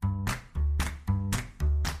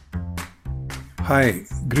Hi,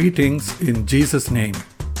 greetings in Jesus' name.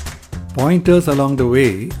 Pointers along the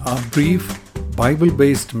way are brief, Bible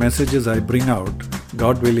based messages I bring out,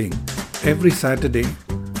 God willing, every Saturday,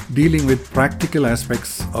 dealing with practical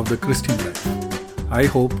aspects of the Christian life. I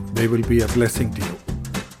hope they will be a blessing to you.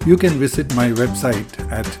 You can visit my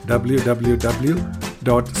website at www.c-n-c.org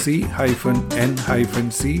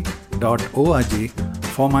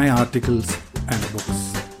for my articles and books.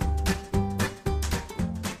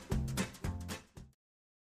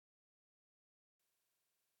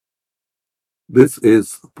 This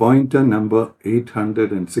is pointer number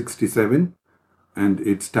 867 and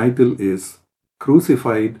its title is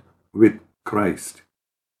Crucified with Christ.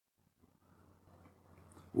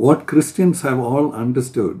 What Christians have all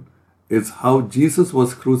understood is how Jesus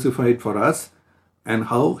was crucified for us and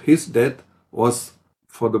how his death was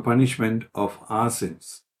for the punishment of our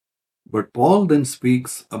sins. But Paul then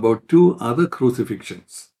speaks about two other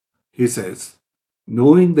crucifixions. He says,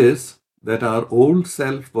 knowing this, that our old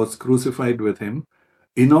self was crucified with him,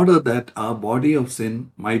 in order that our body of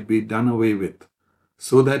sin might be done away with,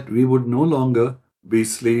 so that we would no longer be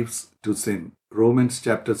slaves to sin. Romans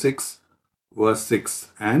chapter 6, verse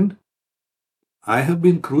 6. And I have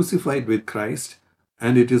been crucified with Christ,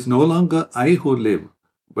 and it is no longer I who live,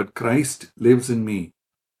 but Christ lives in me.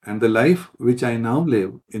 And the life which I now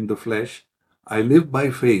live in the flesh, I live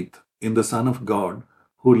by faith in the Son of God,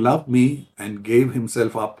 who loved me and gave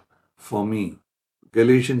himself up for me.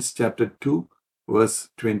 Galatians chapter 2, verse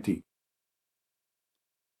 20.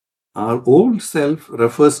 Our old self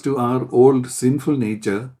refers to our old sinful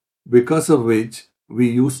nature, because of which we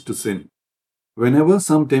used to sin. Whenever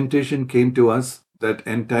some temptation came to us that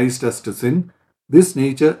enticed us to sin, this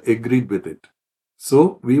nature agreed with it.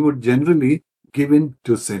 So we would generally give in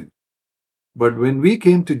to sin. But when we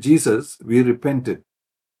came to Jesus, we repented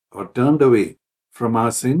or turned away from our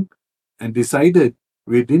sin and decided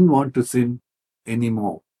we didn't want to sin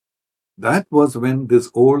anymore. That was when this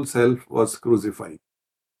old self was crucified.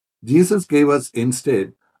 Jesus gave us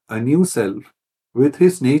instead a new self with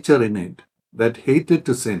his nature in it that hated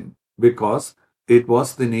to sin because it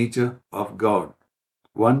was the nature of God.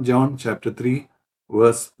 1 John chapter 3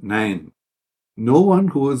 verse 9. No one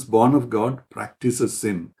who is born of God practices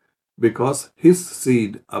sin because his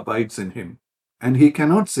seed abides in him, and he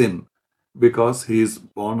cannot sin because he is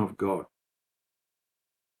born of God.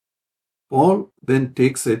 Paul then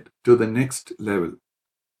takes it to the next level.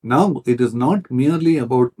 Now it is not merely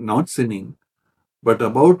about not sinning, but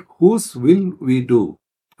about whose will we do,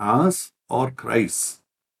 ours or Christ's.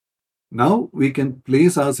 Now we can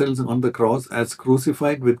place ourselves on the cross as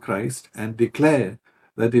crucified with Christ and declare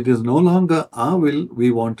that it is no longer our will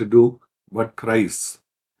we want to do, but Christ's.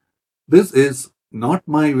 This is not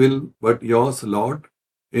my will, but yours, Lord,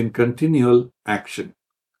 in continual action.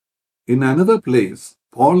 In another place,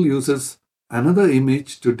 Paul uses another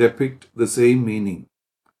image to depict the same meaning,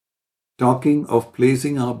 talking of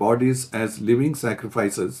placing our bodies as living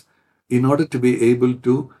sacrifices in order to be able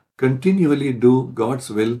to continually do God's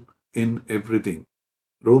will in everything.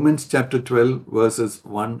 Romans chapter 12 verses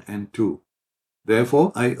 1 and 2.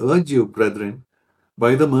 Therefore, I urge you, brethren,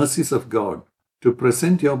 by the mercies of God, to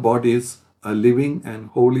present your bodies a living and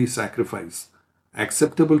holy sacrifice,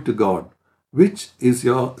 acceptable to God, which is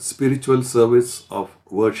your spiritual service of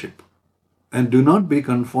worship. And do not be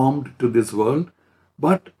conformed to this world,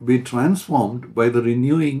 but be transformed by the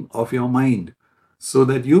renewing of your mind, so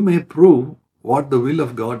that you may prove what the will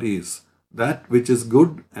of God is, that which is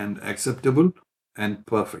good and acceptable and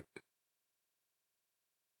perfect.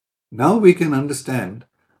 Now we can understand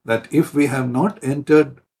that if we have not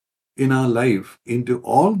entered in our life into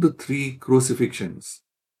all the three crucifixions,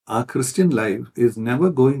 our Christian life is never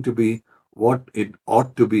going to be what it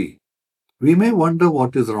ought to be. We may wonder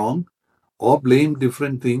what is wrong or blame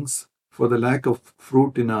different things for the lack of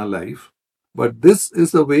fruit in our life, but this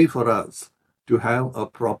is the way for us to have a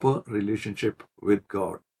proper relationship with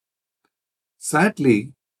God.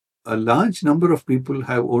 Sadly, a large number of people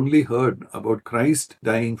have only heard about Christ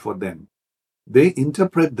dying for them. They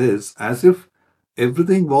interpret this as if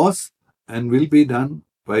everything was and will be done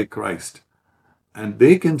by Christ, and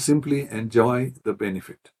they can simply enjoy the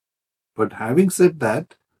benefit. But having said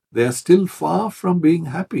that, they are still far from being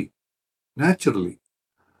happy. Naturally,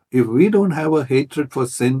 if we don't have a hatred for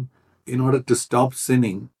sin in order to stop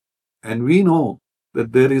sinning, and we know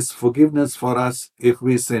that there is forgiveness for us if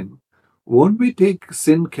we sin, won't we take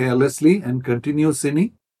sin carelessly and continue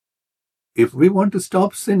sinning? If we want to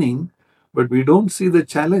stop sinning, but we don't see the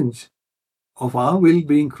challenge of our will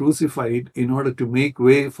being crucified in order to make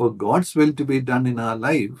way for God's will to be done in our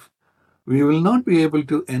life, we will not be able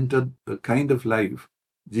to enter the kind of life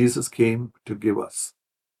Jesus came to give us.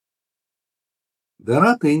 There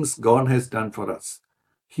are things God has done for us.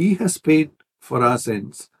 He has paid for our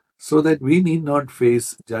sins so that we need not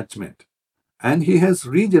face judgment. And He has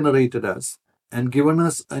regenerated us and given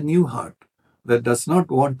us a new heart that does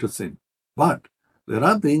not want to sin. But there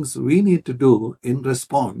are things we need to do in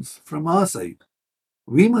response from our side.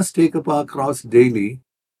 We must take up our cross daily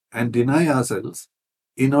and deny ourselves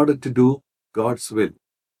in order to do God's will.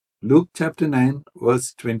 Luke chapter 9,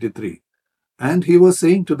 verse 23. And He was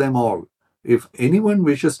saying to them all, if anyone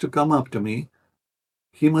wishes to come after me,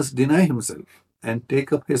 he must deny himself and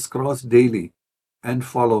take up his cross daily and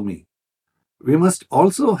follow me. We must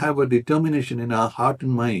also have a determination in our heart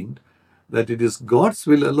and mind that it is God's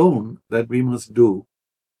will alone that we must do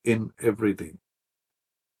in everything.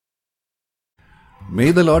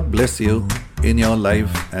 May the Lord bless you in your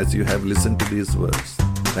life as you have listened to these words.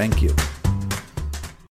 Thank you.